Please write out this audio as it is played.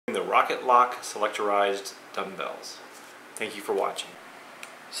Rocketlok selectorized dumbbells. Thank you for watching.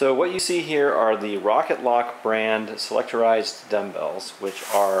 So what you see here are the Rocketlok brand selectorized dumbbells, which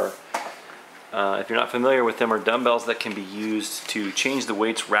are, if you're not familiar with them, are dumbbells that can be used to change the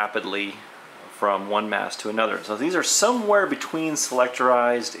weights rapidly from one mass to another. So these are somewhere between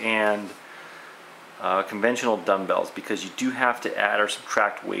selectorized and conventional dumbbells, because you do have to add or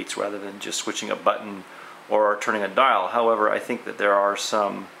subtract weights rather than just switching a button or turning a dial. However, I think that there are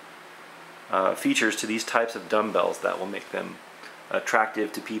some features to these types of dumbbells that will make them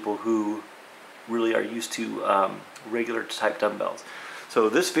attractive to people who really are used to regular type dumbbells. So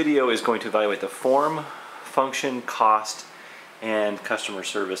this video is going to evaluate the form, function, cost, and customer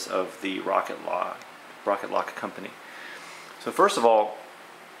service of the Rocketlok company. So first of all,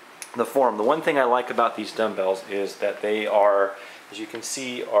 the form. The one thing I like about these dumbbells is that they are, as you can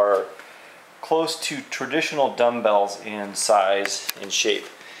see, are close to traditional dumbbells in size and shape.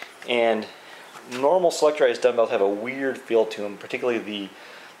 And normal selectorized dumbbells have a weird feel to them, particularly the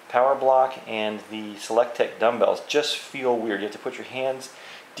Power Block and the Selectech dumbbells just feel weird. You have to put your hands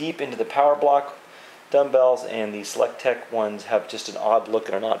deep into the Power Block dumbbells, and the Selectech ones have just an odd look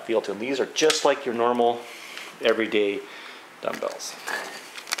and an odd feel to them. These are just like your normal everyday dumbbells.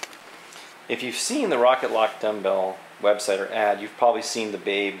 If you've seen the Rocketlok dumbbell website or ad, you've probably seen the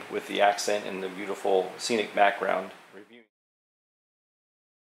babe with the accent and the beautiful scenic background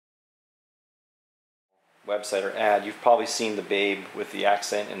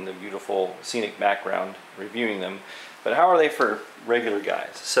reviewing them. But how are they for regular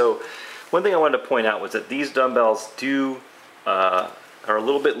guys? So one thing I wanted to point out was that these dumbbells are a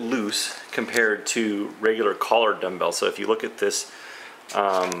little bit loose compared to regular collared dumbbells. So if you look at this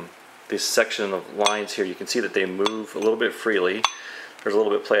this section of lines here, you can see that they move a little bit freely. There's a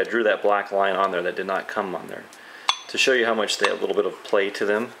little bit of play. I drew that black line on there that did not come on there to show you how much they have a little bit of play to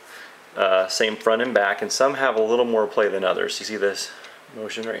them. Same front and back, and some have a little more play than others. You see this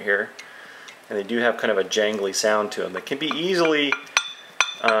motion right here, and they do have kind of a jangly sound to them that can be easily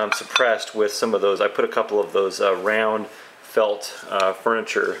suppressed with some of those. I put a couple of those round felt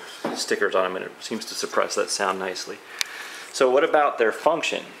furniture stickers on them, and it seems to suppress that sound nicely. So what about their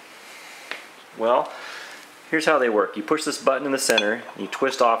function? Well, here's how they work. You push this button in the center, you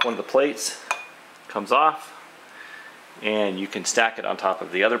twist off one of the plates, comes off, and you can stack it on top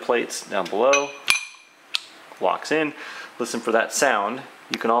of the other plates down below, locks in. Listen for that sound.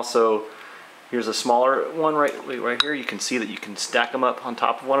 You can also, here's a smaller one right here. You can see that you can stack them up on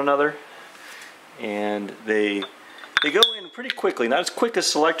top of one another, and they go in pretty quickly. Not as quick as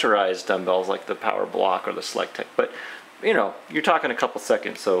selectorized dumbbells like the Power Block or the Selectech, but you know, you're talking a couple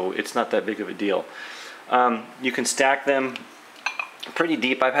seconds, so it's not that big of a deal. You can stack them pretty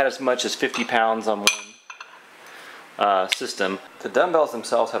deep. I've had as much as 50 pounds on one system. The dumbbells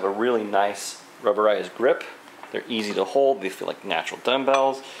themselves have a really nice rubberized grip. They're easy to hold. They feel like natural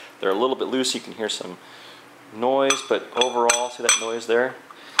dumbbells. They're a little bit loose. You can hear some noise, but overall, see that noise there?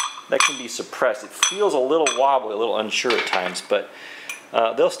 That can be suppressed. It feels a little wobbly, a little unsure at times, but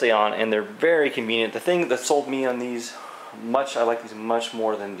they'll stay on, and they're very convenient. The thing that sold me on these I like these much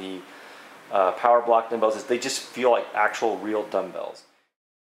more than the Power Block dumbbells, is they just feel like actual real dumbbells.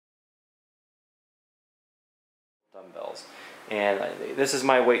 And this is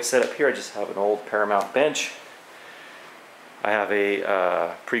my weight setup here. I just have an old Paramount bench. I have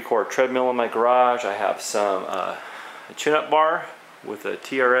a Precor treadmill in my garage. I have some a chin-up bar with a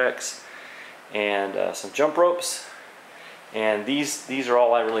TRX and some jump ropes. And these are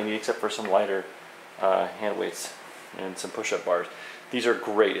all I really need, except for some lighter hand weights and some push-up bars. These are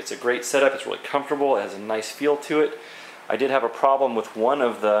great. It's a great setup. It's really comfortable. It has a nice feel to it. I did have a problem with one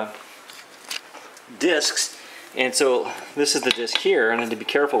of the discs, and so this is the disc here, and I had to be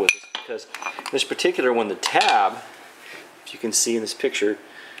careful with this, because this particular one, the tab, if you can see in this picture,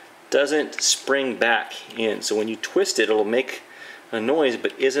 doesn't spring back in. So when you twist it, it'll make a noise,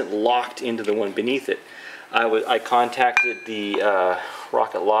 but isn't locked into the one beneath it. I contacted the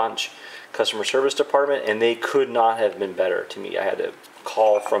Rocketlok customer service department, and they could not have been better to me. I had a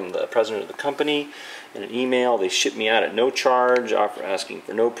call from the president of the company and an email. They shipped me out at no charge, asking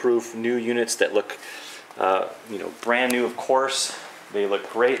for no proof, new units that look you know, brand new, of course. They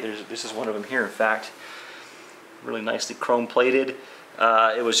look great. This is one of them here, in fact, really nicely chrome plated.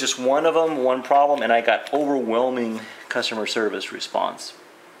 It was just one of them, one problem, and I got overwhelming customer service response.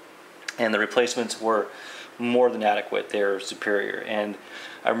 And the replacements were more than adequate. They're superior, and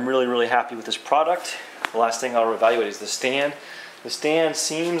I'm really happy with this product. The last thing I'll evaluate is the stand. The stand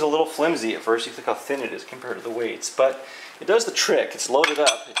seems a little flimsy at first. You think how thin it is compared to the weights, but it does the trick. It's loaded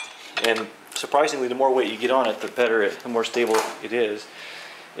up, and surprisingly, the more weight you get on it, the better the more stable it is.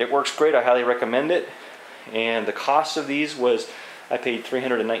 It works great. I highly recommend it. And the cost of these was, I paid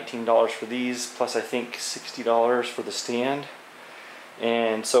 $319 for these, plus I think $60 for the stand.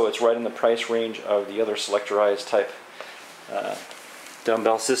 And so it's right in the price range of the other selectorized type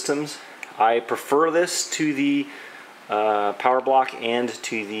dumbbell systems. I prefer this to the Power Block and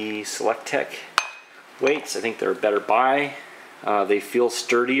to the Selectech weights. I think they're a better buy. They feel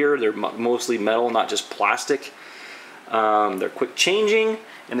sturdier. They're mostly metal, not just plastic. They're quick changing,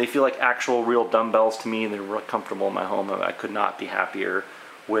 and they feel like actual real dumbbells to me. They're real comfortable in my home. I could not be happier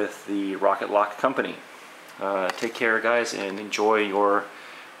with the Rocketlok company. Take care, guys, and enjoy your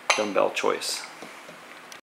dumbbell choice.